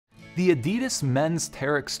The Adidas Men's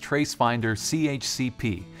Terrex Tracefinder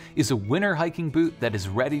CHCP is a winter hiking boot that is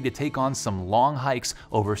ready to take on some long hikes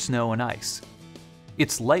over snow and ice.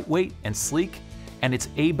 It's lightweight and sleek, and its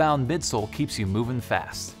A-bound midsole keeps you moving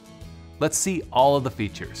fast. Let's see all of the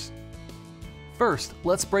features. First,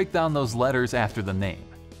 let's break down those letters after the name.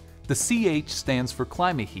 The CH stands for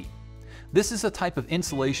ClimaHeat. This is a type of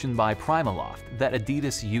insulation by Primaloft that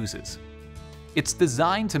Adidas uses. It's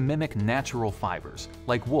designed to mimic natural fibers,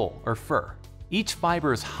 like wool or fur. Each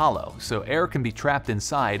fiber is hollow, so air can be trapped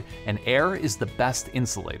inside, and air is the best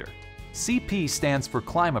insulator. CP stands for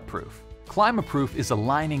Climaproof. Climaproof is a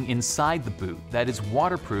lining inside the boot that is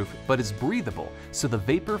waterproof but is breathable, so the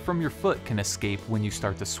vapor from your foot can escape when you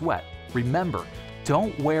start to sweat. Remember,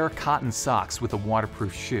 don't wear cotton socks with a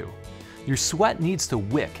waterproof shoe. Your sweat needs to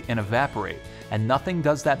wick and evaporate, and nothing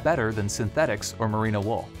does that better than synthetics or merino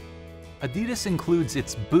wool. Adidas includes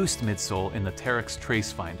its Boost midsole in the Terrex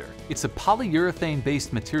Tracefinder. It's a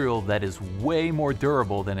polyurethane-based material that is way more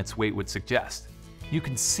durable than its weight would suggest. You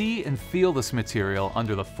can see and feel this material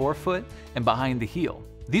under the forefoot and behind the heel.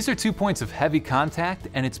 These are 2 points of heavy contact,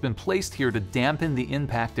 and it's been placed here to dampen the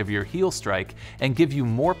impact of your heel strike and give you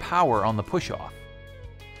more power on the push-off.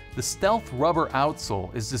 The Stealth rubber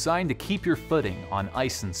outsole is designed to keep your footing on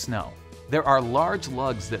ice and snow. There are large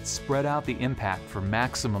lugs that spread out the impact for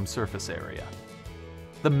maximum surface area.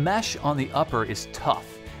 The mesh on the upper is tough,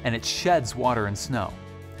 and it sheds water and snow.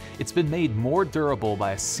 It's been made more durable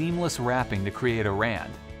by a seamless wrapping to create a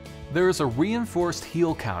rand. There is a reinforced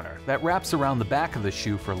heel counter that wraps around the back of the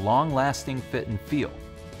shoe for long-lasting fit and feel.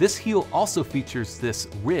 This heel also features this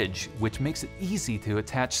ridge, which makes it easy to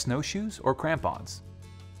attach snowshoes or crampons.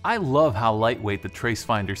 I love how lightweight the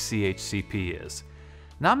Tracefinder CHCP is.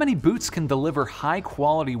 Not many boots can deliver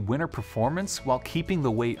high-quality winter performance while keeping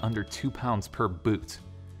the weight under 2 pounds per boot.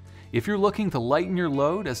 If you're looking to lighten your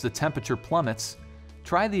load as the temperature plummets,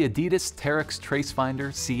 try the Adidas Terrex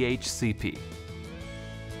Tracefinder CHCP.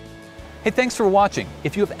 Hey, thanks for watching.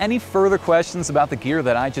 If you have any further questions about the gear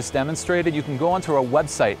that I just demonstrated, you can go onto our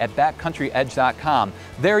website at backcountryedge.com.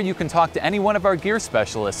 There you can talk to any one of our gear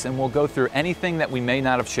specialists, and we'll go through anything that we may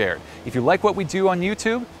not have shared. If you like what we do on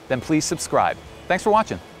YouTube, then please subscribe. Thanks for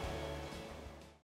watching.